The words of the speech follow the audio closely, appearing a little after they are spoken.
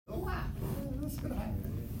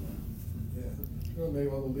Maybe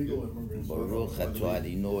all the legal immigrants. Baruch atah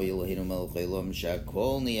Adonai Eloheinu melech haolam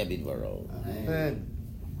shehakol niyeh bidvaro. Amen.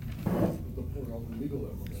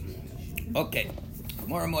 Okay.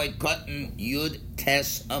 Gemara Moed Katan Yud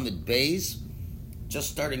Tes Amid Beis. Just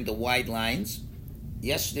starting the wide lines.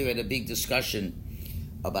 Yesterday we had a big discussion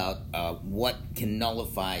about what can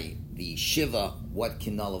nullify the Shiva, what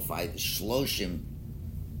can nullify the Shloshim.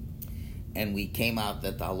 And we came out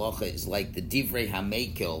that the halacha is like the Divrei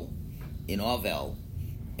HaMekel in Ovel,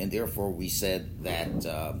 and therefore we said that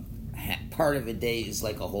part of a day is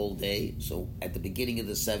like a whole day. So at the beginning of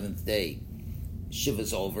the seventh day,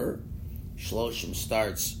 Shiva's over, Shloshim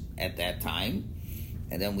starts at that time,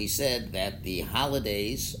 and then we said that the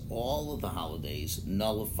holidays, all of the holidays,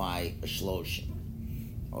 nullify a Shloshim.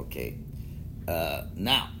 Okay.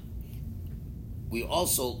 Now, we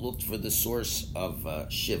also looked for the source of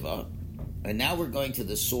Shiva, and now we're going to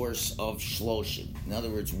the source of Shloshim. In other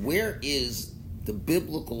words, where is the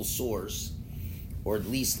biblical source, or at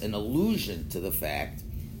least an allusion to the fact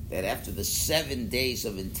that after the 7 days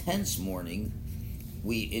of intense mourning,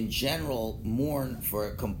 we in general mourn for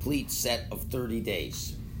a complete set of 30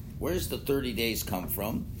 days. Where does the 30 days come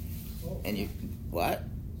from? And you, what? I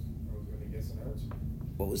was going to guess an answer.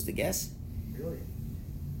 What was the guess? Miriam.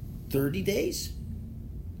 30 days?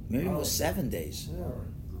 Miriam was 7 days. Yeah.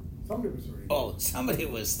 Somebody was 30 days. Oh, somebody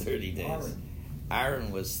was 30 days. Aaron.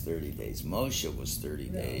 Aaron was 30 days. Moshe was 30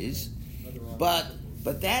 Yeah. days. Another one.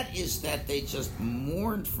 But that is that they just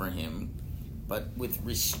mourned for him, but with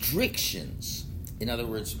restrictions. In other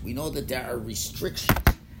words, we know that there are restrictions.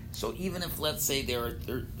 So even if, let's say,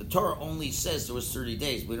 the Torah only says there was 30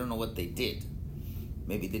 days, we don't know what they did.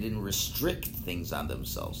 Maybe they didn't restrict things on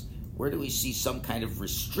themselves. Where do we see some kind of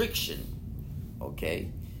restriction?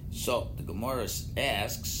 Okay, so the Gemara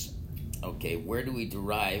asks, okay, where do we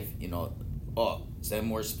derive, say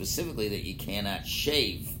more specifically that you cannot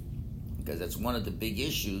shave, because that's one of the big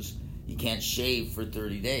issues. You can't shave for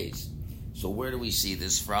 30 days. So where do we see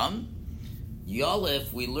this from?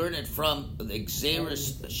 Yolif, we learn it from the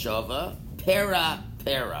Xeris Shava,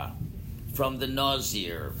 Pera, from the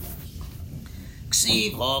Nazir.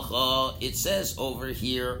 Ksiv Hocha, it says over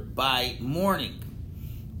here, by morning,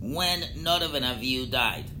 when Nadav and Avihu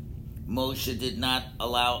died, Moshe did not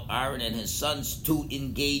allow Aaron and his sons to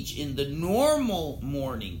engage in the normal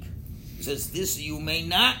mourning. He says, this you may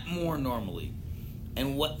not mourn normally.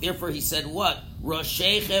 And therefore he said what?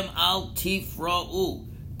 Roshechem al tifra'u.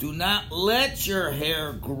 Do not let your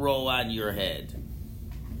hair grow on your head.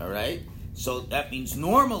 All right? So that means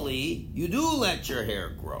normally you do let your hair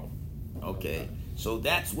grow. Okay? So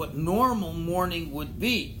that's what normal mourning would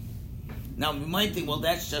be. Now you might think, well,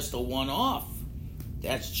 that's just a one-off.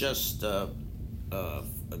 That's just that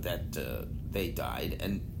they died,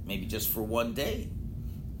 and maybe just for one day.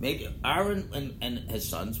 Maybe Aaron and his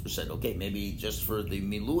sons were said, okay, maybe just for the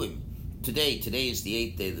Miluim. Today is the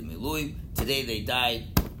 8th day of the Miluim. Today they died.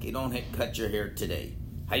 Okay, don't cut your hair today.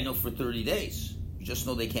 How do you know for 30 days? You just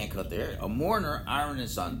know they can't cut their hair. A mourner, Aaron and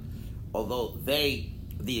his son, although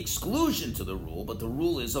the exclusion to the rule, but the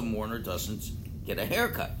rule is a mourner doesn't get a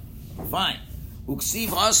haircut. Fine. Uksiv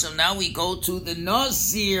Hasam, now we go to the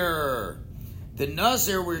Nazir. The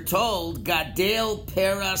Nazir, we're told, Gadel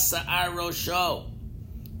Pera Sa'ar Rosho.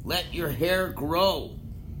 Let your hair grow.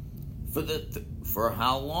 For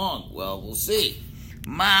how long? Well, we'll see.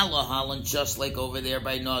 Malahalan, just like over there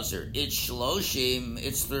by Nazir. It's Shloshim,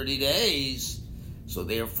 it's 30 days. So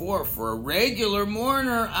therefore, for a regular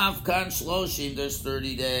mourner, Afkan Shloshim, there's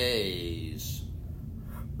 30 days.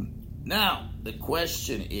 Now, the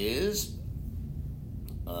question is,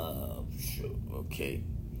 okay,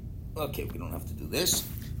 we don't have to do this.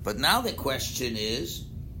 But now the question is,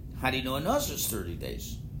 how do you know a Nazir's 30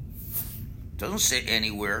 days? Doesn't say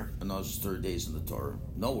anywhere a Nazir's 30 days in the Torah.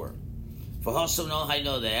 Nowhere. For also know I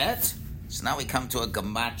know that. So now we come to a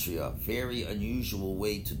gematria, very unusual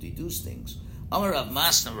way to deduce things. Amar Rav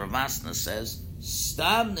Masna says,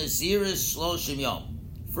 Stam Naziris Shloshim Yom.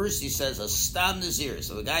 First he says a Stam Naziris.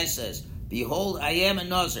 So the guy says, behold, I am a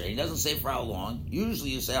Nazir. He doesn't say for how long.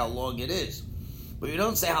 Usually you say how long it is. But you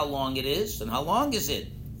don't say how long it is. And how long is it?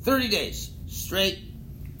 30 days. Straight.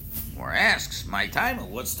 Or asks, my time,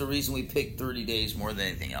 what's the reason we picked 30 days more than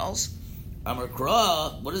anything else? Amar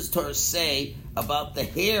Kra, what does Torah say about the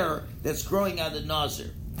hair that's growing out of the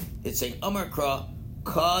Nazir? It's saying, Amar Kra,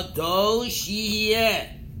 Kadosh yeh.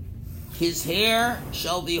 His hair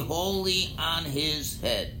shall be holy on his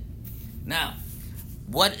head. Now,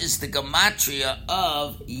 what is the gematria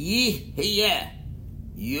of Yihiyeh?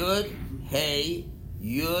 Yud, Hey,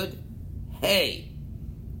 Yud, Hey.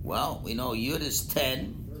 Well, we know Yud is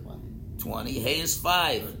 10, 20. Hey is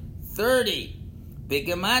 5. 30.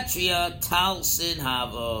 Bigamatria Tal Sin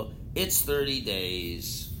Hava. It's 30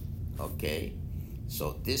 days. Okay?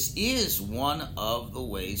 So this is one of the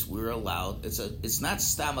ways we're allowed. It's not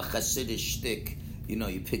stam a Hasidic shtick. You know,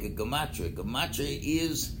 you pick a gematria. Gematria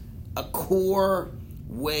is a core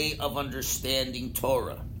way of understanding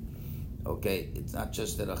Torah. Okay, it's not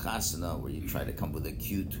just at a chasana where you try to come with a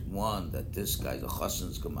cute one that this guy's a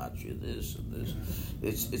chasan's gematria, this and this.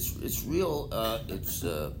 It's real. It's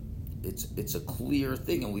a clear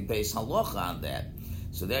thing, and we base halacha on that.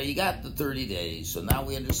 So there you got the 30 days. So now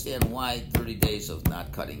we understand why 30 days of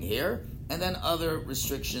not cutting hair, and then other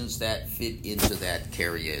restrictions that fit into that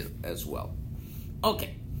carry it as well.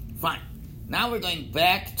 Okay, fine. Now we're going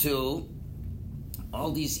back to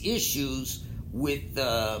all these issues with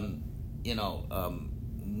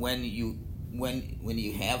when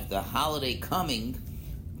you have the holiday coming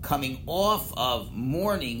off of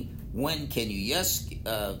mourning. When can you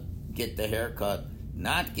get the haircut,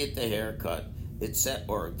 not get the haircut,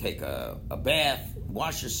 or take a bath,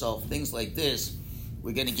 wash yourself, things like this.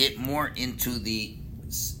 We're going to get more into the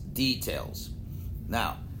details.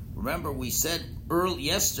 Now, remember we said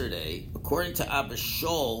yesterday, according to Abba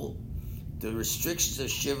Shaul, the restrictions of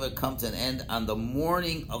Shiva come to an end on the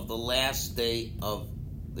morning of the last day of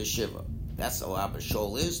the Shiva. That's how Abba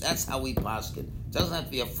Shaul is. That's how we paskin. It doesn't have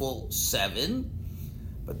to be a full 7.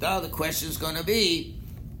 But now the question is going to be,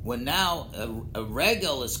 when now a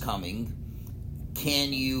regal is coming,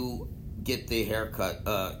 can you get the haircut?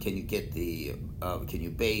 Can you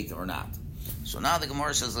bathe or not? So now the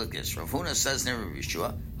Gemara says like this. Rav Huna says near Rav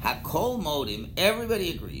Yeshua, Hakol Modim, everybody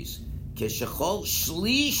agrees. Keshachol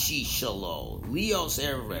Shlishi Shalol, Leos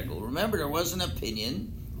Erev Regel. Remember, there was an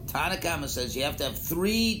opinion. Tanakama says you have to have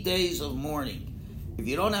 3 days of mourning. If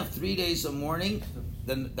you don't have 3 days of mourning,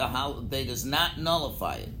 then the holiday does not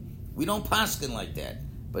nullify it. We don't paskin like that.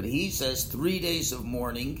 But he says 3 days of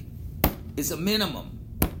mourning is a minimum.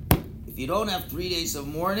 If you don't have 3 days of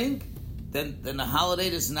mourning, then the holiday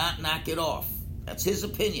does not knock it off. That's his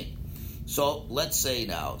opinion. So let's say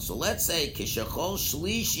Kishachol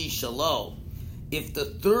Shlishi Shalom, if the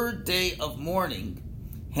 3rd day of mourning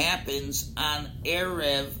happens on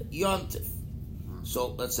Erev Yontif.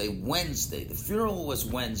 So let's say Wednesday. The funeral was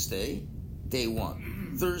Wednesday, day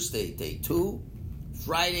 1. Thursday, day 2.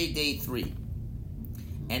 Friday, day 3.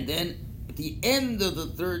 And then at the end of the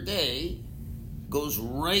 3rd day goes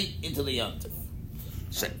right into the Yontif.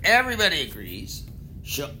 So everybody agrees,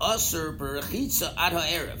 She'asur berechitza ad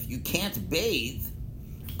ha'erev. You can't bathe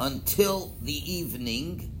until the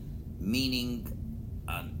evening, meaning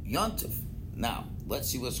on Yontif. Now, let's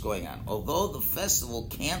see what's going on. Although the festival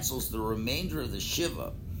cancels the remainder of the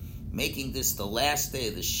Shiva, making this the last day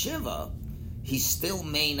of the Shiva, he still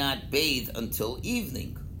may not bathe until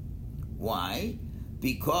evening. Why?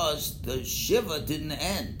 Because the Shiva didn't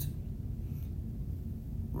end.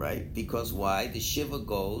 Right? Because why? The Shiva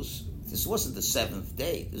goes, this wasn't the 7th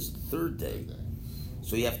day, this is the 3rd day.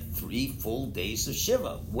 So you have 3 full days of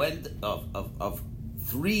Shiva. When of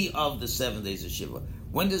 3 of the 7 days of Shiva.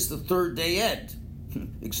 When does the 3rd day end?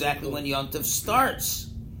 Exactly when Yontif starts.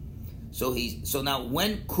 So now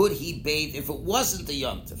when could he bathe if it wasn't the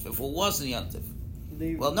Yontif? If it wasn't Yontif?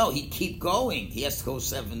 Well, no, he'd keep going. He has to go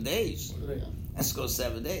 7 days. Has to go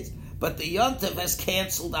 7 days. But the Yontif has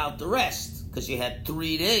canceled out the rest because you had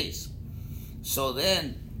 3 days.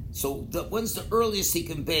 When's the earliest he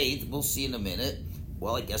can bathe? We'll see in a minute.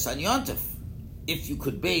 Well, I guess on Yontif. If you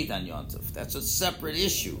could bathe on Yontif. That's a separate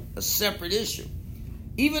issue.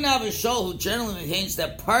 Even Abba Shaul, who generally maintains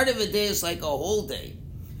that part of a day is like a whole day,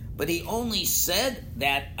 but he only said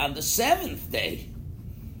that on the 7th day.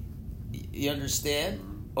 You understand?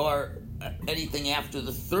 Or anything after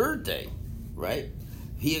the 3rd day, right?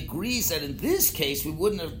 He agrees that in this case we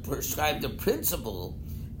wouldn't have prescribed the principle,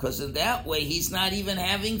 because in that way he's not even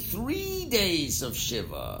having 3 days of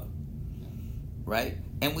Shiva, right?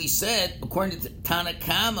 And we said, according to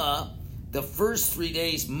Tanakama, the first 3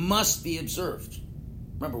 days must be observed.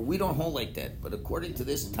 Remember, we don't hold like that, but according to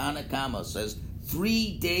this, Tanakama says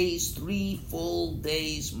 3 days, 3 full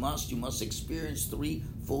days you must experience 3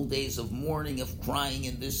 full days of mourning, of crying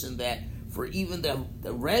and this and that, for even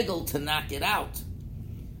the regal to knock it out.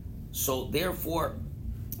 So therefore,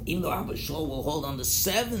 even though Abba Shaul will hold on the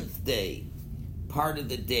 7th day, part of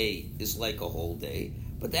the day is like a whole day,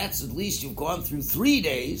 but that's at least you've gone through 3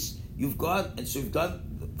 days, you've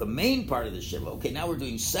done the main part of the Shiva. Okay, now we're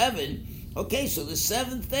doing 7. Okay, so the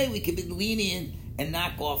 7th day we can be lenient and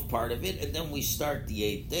knock off part of it, and then we start the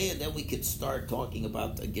 8th day, and then we could start talking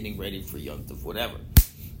about getting ready for Yom Tov, whatever.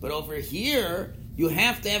 But over here, you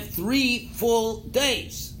have to have 3 full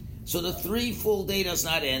days. So the 3 full day does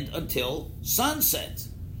not end until sunset.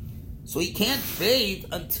 So he can't bathe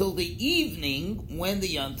until the evening when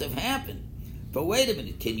the Yontif happened. But wait a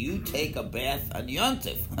minute, can you take a bath on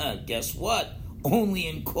Yontif? Guess what? Only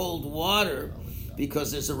in cold water,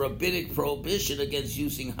 because there's a rabbinic prohibition against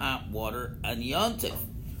using hot water on Yontif.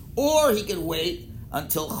 Or he could wait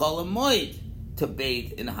until Chol HaMoed to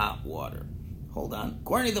bathe in hot water. Hold on.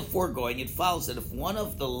 According to the foregoing, it follows that if one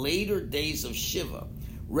of the later days of Shiva,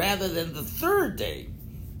 rather than the 3rd day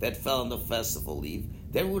that fell on the festival eve,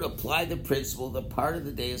 then would apply the principle that part of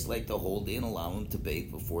the day is like the whole day and allow him to bathe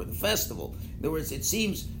before the festival. In other words, it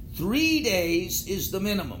seems 3 days is the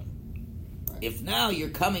minimum. If now you're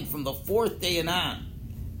coming from the 4th day and on,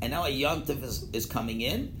 and now a Yom Tov is coming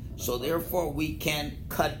in, so therefore we can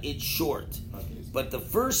cut it short. But the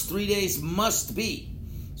first 3 days must be.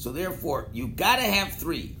 So therefore, you got to have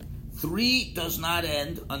 3. 3 does not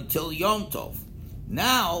end until Yom Tov.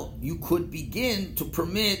 Now you could begin to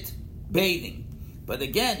permit bathing. But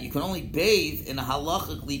again, you can only bathe in a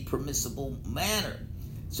halachically permissible manner.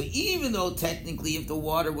 So even though technically if the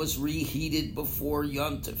water was reheated before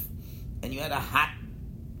Yom Tov, and you had a hot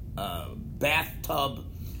bathtub,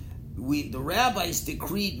 the rabbis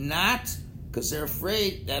decreed not, because they're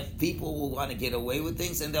afraid that people will want to get away with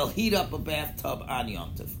things, and they'll heat up a bathtub on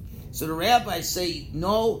Yom Tov. So the rabbis say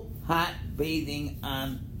no hot bathing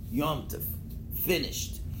on Yom Tov.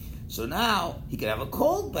 Finished. So now he could have a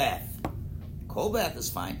cold bath. Cold bath is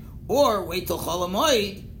fine. Or wait till Chol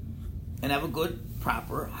HaMoed and have a good,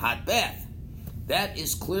 proper hot bath. That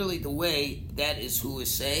is clearly the way, that is who is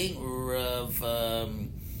saying,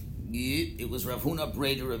 it was Rav Huna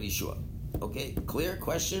Breder of Yeshua. Okay, clear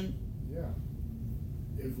question? Yeah.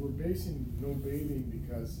 If we're basing no bathing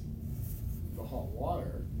because the hot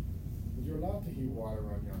water, because you're allowed to heat water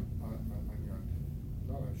on Yom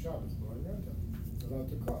not on Shabbos, but on Yom Tov. You're allowed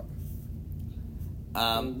to cook.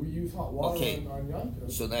 So we use hot water on Yom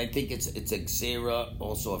Tov. So I think it's a gzera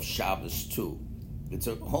also of Shabbos too. It's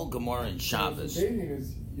a whole Gemara in Shabbos. So bathing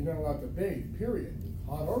is, you're not allowed to bathe, period.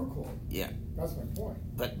 Hot or cold. Yeah. That's my point.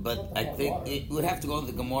 But I think water. It would have to go to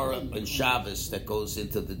the Gemara in Shabbos that goes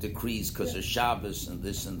into the decrees because of Shabbos and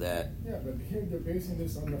this and that. Yeah, but here they're basing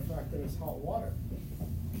this on the fact that it's hot water.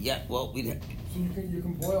 Yeah, well, so you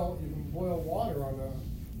can boil water on a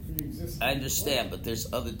pre-existing. I understand, but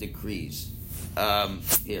there's other decrees.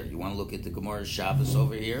 Here, you want to look at the Gemara Shabbos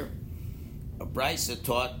over here? A Brisa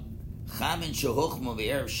taught Chamin Shehuchma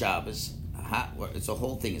V'erev Shabbos. It's a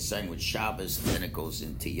whole thing. It's starting with Shabbos, and then it goes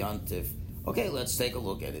into Yontif. Okay, let's take a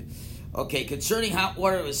look at it. Okay, concerning hot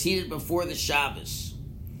water, it was heated before the Shabbos.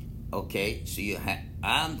 Okay, so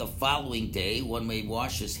on the following day, one may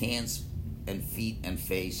wash his hands and feet and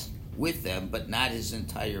face with them, but not his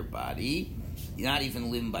entire body, not even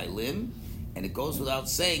limb by limb. And it goes without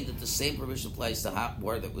saying that the same provision applies to hot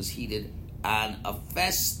water that was heated on a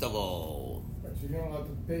festival. Right, so you're not allowed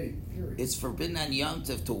to bathe, period. It's forbidden on Yom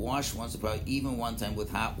Tov to wash once, probably even one time, with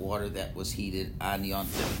hot water that was heated on Yom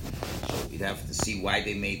Tov. So we'd have to see why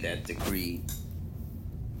they made that decree.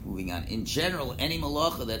 Moving on. In general, any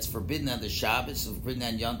malacha that's forbidden on the Shabbos is forbidden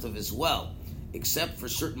on Yom Tov as well, except for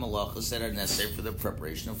certain malachas that are necessary for the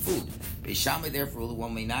preparation of food. Beis Shammai therefore,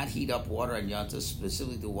 one may not heat up water on Yom Tov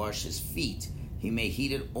specifically to wash his feet. He may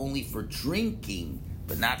heat it only for drinking,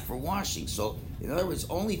 but not for washing. So, in other words,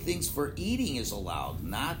 only things for eating is allowed,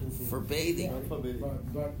 not for bathing. But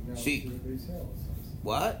now See, Beis Hillel says.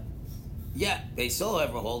 What? Yeah, Beis Hillel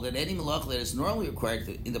ever hold that any malacha that is normally required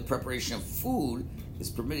in the preparation of food is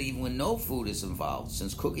permitted even when no food is involved.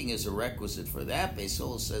 Since cooking is a requisite for that, Beis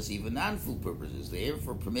Hillel says even non-food purposes. They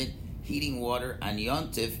therefore permit heating water on Yom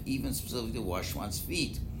Tov, even specifically to wash one's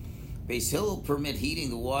feet. Beis Hillel permit heating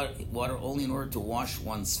the water only in order to wash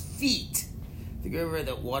one's feet. The Gemara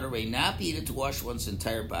that water may not be heated to wash one's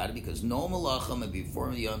entire body because no malacha may be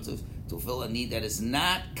performed in Yom Tov to fulfill a need that is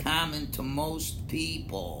not common to most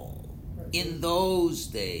people in those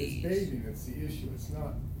days. It's bathing that's the issue. It's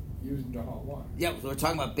not using the hot water. Yeah, we're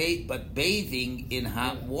talking about but bathing in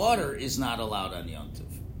hot water is not allowed on Yom Tov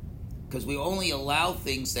because we only allow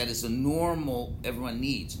things that is a normal everyone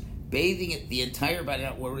needs. Bathing the entire body in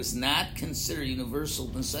hot water is not considered universal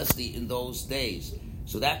necessity in those days.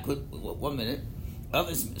 So that could 1 minute.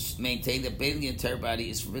 Others maintain that bathing the entire body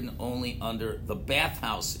is forbidden only under the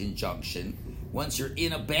bathhouse injunction. Once you're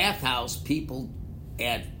in a bathhouse, people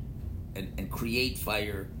add and create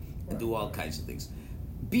fire and do all kinds of things.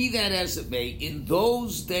 Be that as it may, in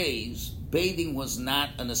those days, bathing was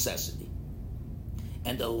not a necessity.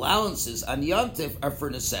 And allowances on Yom Tov are for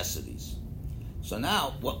necessities. So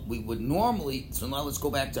now, what we would normally... So now let's go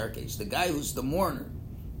back to our case. The guy who's the mourner,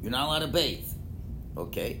 you're not allowed to bathe.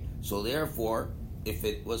 Okay, so therefore, if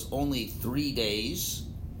it was only 3 days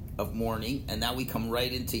of mourning, and now we come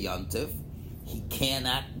right into Yontif, he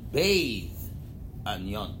cannot bathe on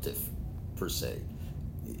Yontif per se.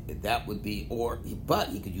 That would be, but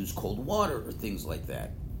he could use cold water or things like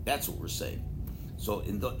that. That's what we're saying. So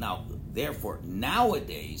now, therefore,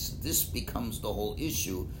 nowadays this becomes the whole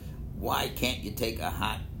issue. Why can't you take a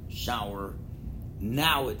hot shower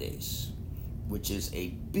nowadays? Which is a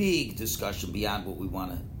big discussion beyond what we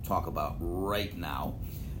want to talk about right now.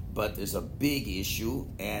 But there's a big issue,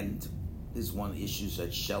 and this is one of the issues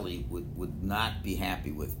that Shelley would not be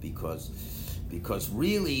happy with because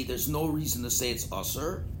really there's no reason to say it's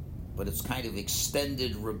usur, but it's kind of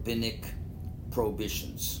extended rabbinic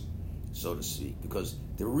prohibitions, so to speak, because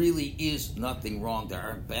there really is nothing wrong. There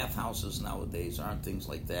aren't bathhouses nowadays, aren't things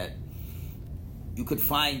like that. You could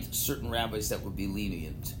find certain rabbis that would be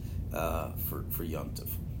lenient for Yom Tov,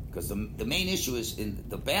 because the main issue is in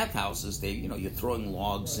the bathhouses. You're throwing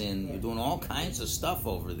logs in, you're doing all kinds of stuff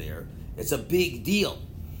over there. It's a big deal,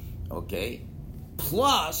 okay?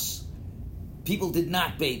 Plus, people did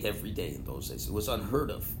not bathe every day in those days. It was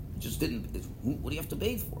unheard of. It just didn't. What do you have to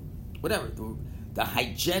bathe for? Whatever. The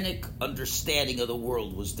hygienic understanding of the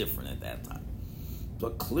world was different at that time.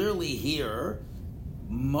 But clearly here,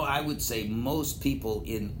 I would say most people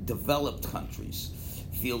in developed countries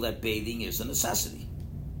feel that bathing is a necessity.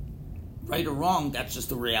 Right or wrong, that's just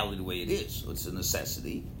the reality the way it is. So it's a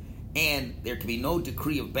necessity. And there can be no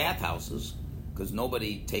decree of bathhouses because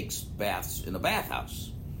nobody takes baths in a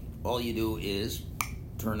bathhouse. All you do is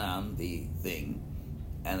turn on the thing,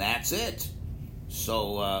 and that's it.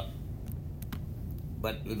 So,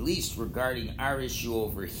 but at least regarding our issue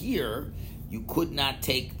over here, you could not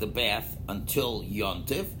take the bath until Yom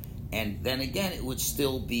Tov, and then again, it would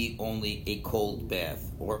still be only a cold bath,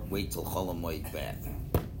 or wait till Chol Hamoed bath.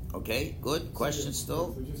 Okay, good? Question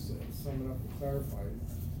still? So just to sum it up and clarify.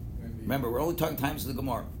 Remember, we're only talking times of the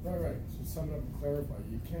Gemara. Right. So sum it up and clarify.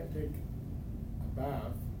 You can't take a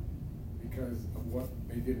bath because of what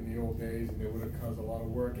they did in the old days, and they would have caused a lot of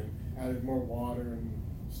work and added more water and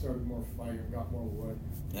started more fire and got more wood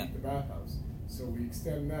in the bathhouse. So we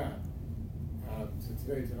extend that to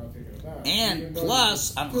today to not taking a bath. And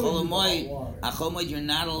plus, on Chol Hamoed, you're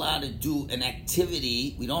not allowed to do an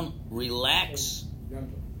activity. We don't relax.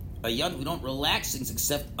 We don't relax things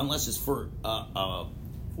except unless it's for a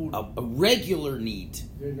regular need.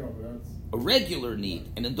 A regular need,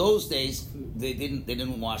 and in those days they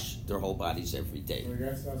didn't wash their whole bodies every day. Well,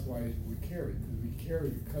 I guess that's why we carry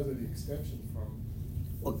because of the extension from.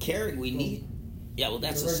 Well, carry we need. Yeah, well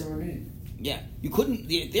that's a regular need. Yeah, you couldn't.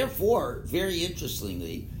 Therefore, very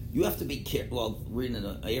interestingly, you have to be careful. Well, we're in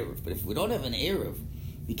an Erev, but if we don't have an Erev,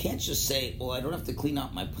 you can't just say, "Oh, I don't have to clean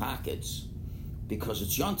out my pockets because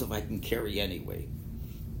it's Yom Tov. I can carry anyway."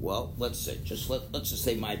 Well, let's say, let's just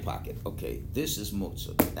say my pocket. Okay, this is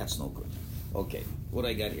Mozart. That's no good. Okay, what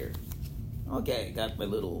I got here? Okay, I got my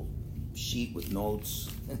little sheet with notes.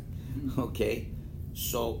 Okay,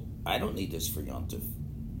 so I don't need this for Yom Tov.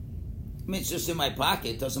 I mean, it's just in my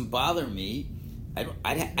pocket. It doesn't bother me.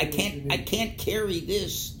 I can't carry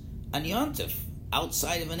this on Yom Tov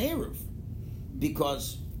outside of an Erev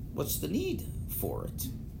because what's the need for it?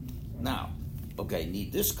 Now, okay, I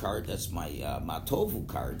need this card. That's my Matovu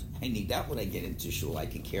card. I need that when I get into shul. I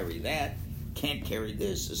can carry that. Can't carry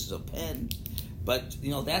this. This is a pen. But,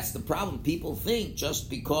 that's the problem. People think just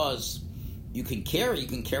because you can carry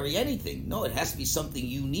anything. No, it has to be something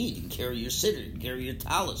you need. You can carry your siddur. You can carry your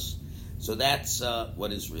talus. So that's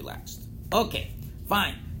what is relaxed. Okay,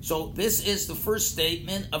 fine. So this is the first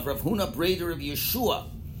statement of Rav Huna Breder of Yeshua,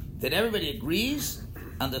 that everybody agrees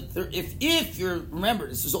on the third. If you're, remember,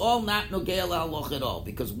 this is all not Nogea L'Haloch at all,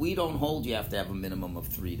 because we don't hold you have to have a minimum of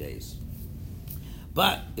 3 days.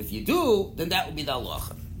 But if you do, then that would be the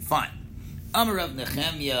halacha. Fine. Amar Rav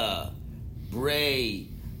Nechemya Brei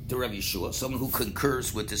to Rav Yeshua, someone who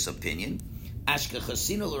concurs with this opinion. Ashka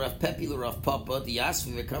Chasina l'Rav Pepi l'Rav Papa the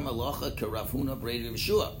Yasvi v'Kam Halacha k'Rav Huna Brei Rav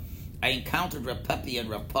Yeshua. I encountered Rav Pepi and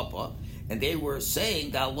Rav Papa, and they were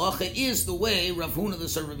saying the halacha is the way Rav Huna the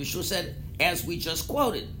son of Rav Yeshua said, as we just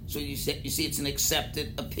quoted. So you see, it's an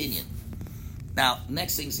accepted opinion. Now,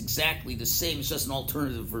 next thing is exactly the same. It's just an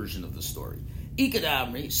alternative version of the story. Ikad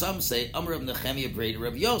Amri, some say Amar Rav Nechemya Brei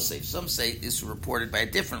Rav Yosef. Some say this is reported by a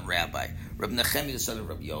different rabbi, Rav Nechemya the son of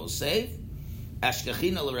Rav Yosef.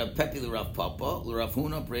 Ashkachina l'Rav Pepi l'Rav Papa l'Rav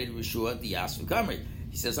Huna Brei Rav Yeshua the Yasvi Kamri.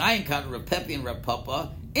 He says, I encountered Rav Pepi and Rav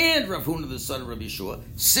Papa and Rav Huna the son of Rav Yeshua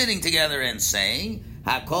sitting together and saying,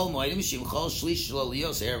 Hakol moedim shimchol shlish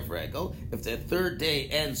shalolios erev regel. If the third day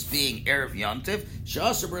ends being erev yontif,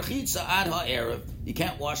 shasa brachitza ad ha'erev. You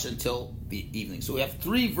can't wash until the evening. So we have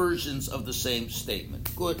three versions of the same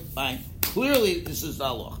statement. Good, fine. Clearly, this is the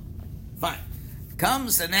halacha. Fine.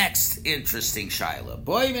 Comes the next interesting shaila.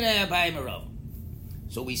 Boy minei abayim arav.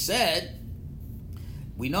 So we said,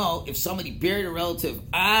 we know if somebody buried a relative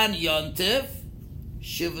on yontif,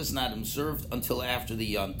 Shiva is not observed until after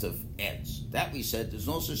the Yontif ends. That we said, there's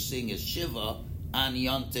no such thing as Shiva on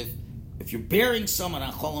Yontif. If you're burying someone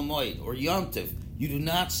on Chol HaMoed or Yontif, you do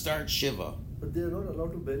not start Shiva. But they are not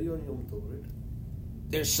allowed to bury on Yom Tov, right?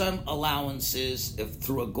 There's some allowances if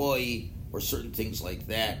through a goy or certain things like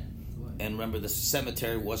that. And remember, the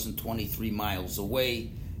cemetery wasn't 23 miles away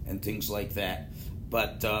and things like that.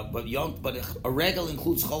 But a regal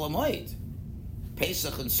includes Chol HaMoed.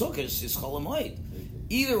 Pesach and Sukkot is Chol HaMoed.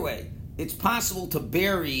 Either way, it's possible to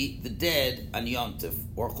bury the dead on Yom Tov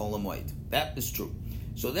or Chol HaMoed. That is true.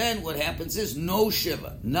 So then what happens is no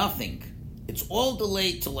Shiva, nothing. It's all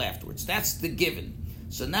delayed till afterwards. That's the given.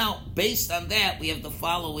 So now, based on that, we have the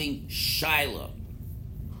following Shaila.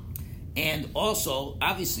 And also,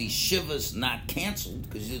 obviously, Shiva's not canceled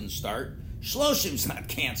because you didn't start. Shloshim's not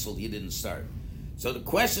canceled, you didn't start. So the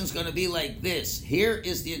question's going to be like this. Here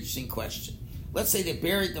is the interesting question. Let's say they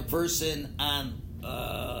buried the person on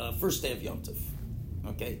first day of Yom Tov.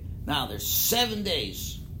 Okay? Now, there's 7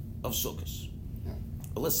 days of Sukkot.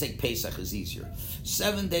 Well, let's take Pesach is easier.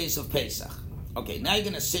 7 days of Pesach. Okay, now you're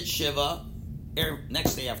going to sit Shiva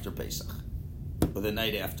next day after Pesach. Or the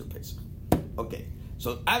night after Pesach. Okay,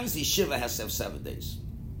 so obviously Shiva has to have 7 days.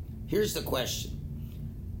 Here's the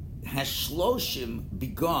question. Has Shloshim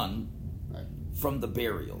begun from the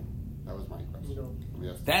burial? That was my question. No.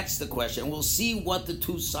 Yes. That's the question. And we'll see what the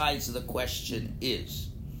two sides of the question is.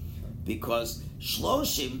 Because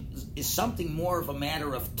Shloshim is something more of a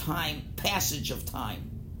matter of time, passage of time.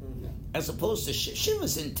 Yeah. As opposed to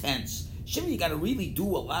Shiva's intense. Shiva, you got to really do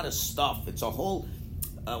a lot of stuff. It's a whole,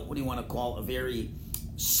 what do you want to call, a very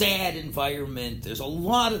sad environment. There's a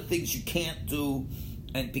lot of things you can't do.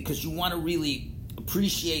 And because you want to really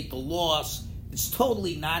appreciate the loss, it's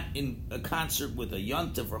totally not in a concert with a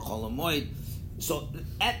Yontif or Chol HaMoed. So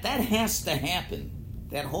that has to happen.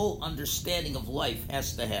 That whole understanding of life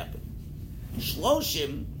has to happen.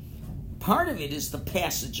 Shloshim, part of it is the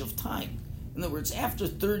passage of time. In other words, after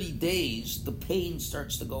 30 days, the pain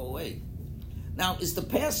starts to go away. Now, is the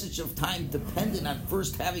passage of time dependent on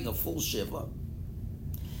first having a full Shiva?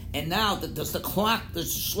 And now, does the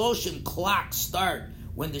Shloshim clock start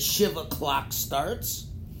when the Shiva clock starts?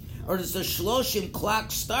 Or does the Shloshim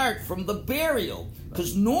clock start from the burial?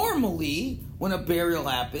 Because normally, when a burial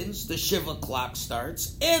happens, the Shiva clock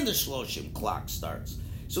starts and the Shloshim clock starts.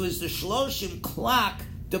 So is the Shloshim clock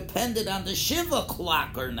dependent on the Shiva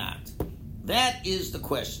clock or not? That is the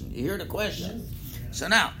question. You hear the question? Yes. So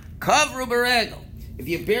now, Kavru Beregel. If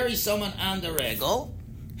you bury someone on the Regel,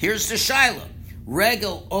 here's the Shaila.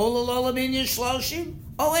 Regel Ololo Laminyan Shloshim?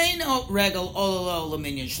 Oh, ain't no Regel Ololo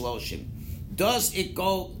Laminyan Shloshim. Does it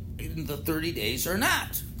go in the 30 days or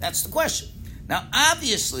not? That's the question. Now,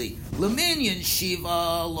 obviously, Laminyan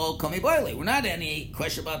Shiva Lo Kami Boile. We're not any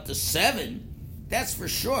question about the 7. That's for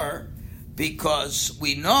sure, because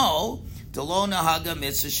we know the Lo Nahaga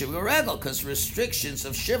Mitzvah Shiva Regel, because restrictions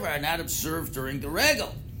of Shiva are not observed during the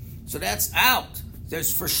Regel. So that's out.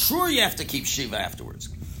 There's for sure you have to keep Shiva afterwards.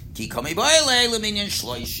 Ki Kami Boile Laminyan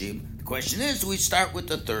Shloishim. The question is, do we start with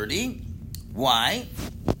the 30? Why?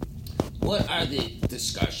 What are the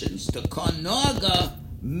discussions? The Konoga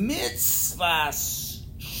Mitzvahs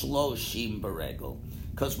Shloshim Beregel.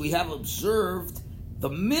 Because we have observed the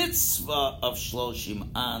mitzvah of Shloshim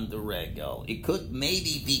on the Regel. It could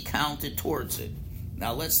maybe be counted towards it.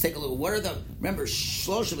 Now let's take a look. Remember,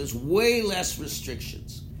 Shloshim is way less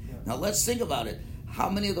restrictions. Yeah. Now let's think about it. How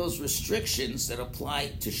many of those restrictions that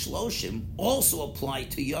apply to Shloshim also apply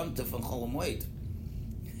to Yom Tov and Chol HaMoed?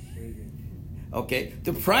 Okay,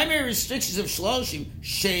 the primary restrictions of Shloshim,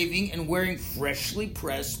 shaving and wearing freshly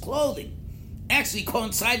pressed clothing, actually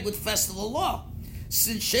coincide with festival law,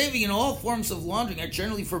 since shaving and all forms of laundering are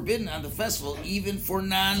generally forbidden on the festival, even for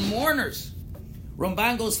non-mourners.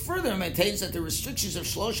 Ramban goes further and maintains that the restrictions of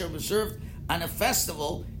Shloshim are observed on a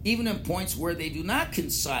festival, even in points where they do not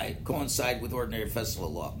coincide with ordinary festival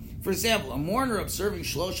law. For example, a mourner observing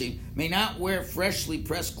Shloshim may not wear freshly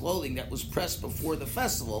pressed clothing that was pressed before the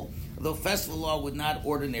festival, although festival law would not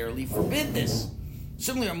ordinarily forbid this.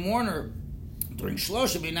 Similarly, a mourner during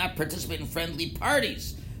Shloshim may not participate in friendly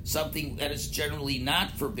parties, something that is generally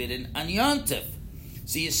not forbidden on Yom Tov.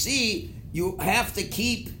 So you see, you have to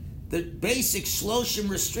keep The basic shloshim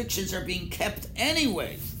restrictions are being kept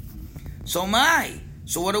anyway. So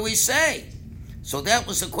what do we say? So that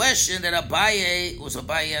was a question that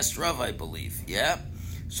Abaye asked Rav, I believe. Yeah?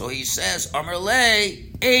 So he says, Amar le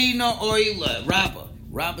eino oile, Rabbah.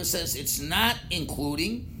 Rabbah says it's not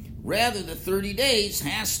including, rather the 30 days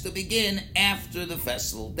has to begin after the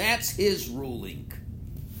festival. That's his ruling.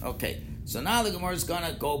 Okay, so now the Gemara is going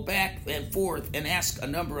to go back and forth and ask a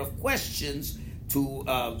number of questions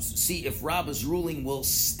to see if Rabbah's ruling will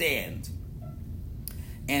stand.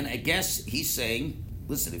 And I guess he's saying,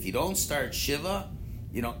 listen, if you don't start Shiva,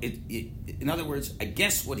 in other words, I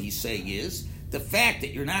guess what he's saying is, the fact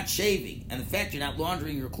that you're not shaving and the fact you're not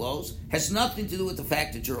laundering your clothes has nothing to do with the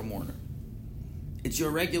fact that you're a mourner. It's your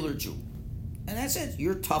regular Jew. And that's it.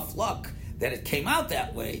 You're tough luck that it came out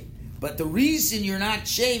that way. But the reason you're not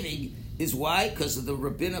shaving is why? Because of the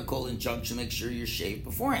rabbinical injunction, make sure you're shaved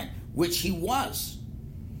beforehand, which he was.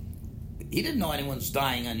 He didn't know anyone's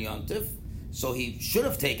dying on Yom Tov, so he should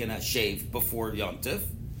have taken a shave before Yom Tov,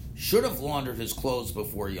 should have laundered his clothes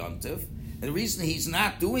before Yom Tov. And the reason he's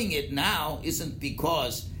not doing it now isn't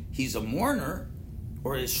because he's a mourner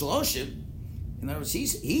or his shloshim. In other words,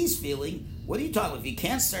 he's feeling, what are you talking about? If he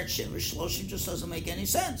can't start Shiva, shloshim just doesn't make any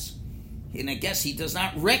sense. And I guess he does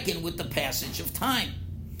not reckon with the passage of time.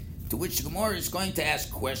 To which the Gemara is going to ask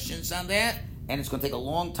questions on that, and it's going to take a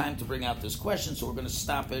long time to bring out this question, so we're going to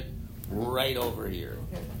stop it right over here.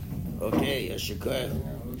 Okay, yes, you could.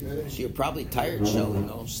 So you're probably tired, Shelley,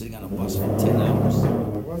 sitting on a bus for 10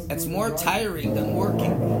 hours. That's more tiring than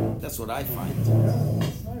working. That's what I find.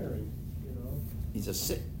 It's tiring, He's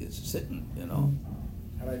sitting,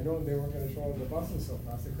 Had I known they weren't going to show up the buses so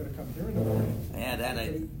fast, they could have come here in the morning. Yeah, that I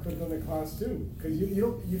could have done the class too, because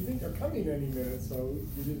you think they're coming any minute, so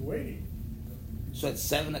you're just waiting. So at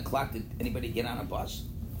 7 o'clock, did anybody get on a bus?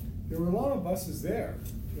 There were a lot of buses there.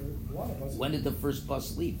 There were a lot of buses. When did the first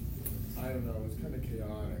bus leave? I don't know. It was kind of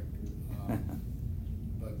chaotic,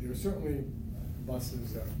 but there were certainly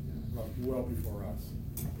buses that left well before us,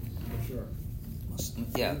 for sure.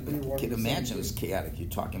 Yeah, but can imagine it's chaotic. You're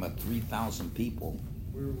talking about 3,000 people.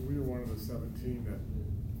 We were one of the 17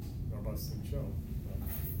 that our bus didn't show.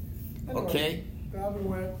 Anyway, Okay. Daven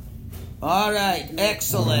went. All right.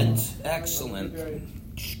 Excellent. Have a good day.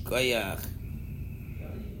 Shkoyach.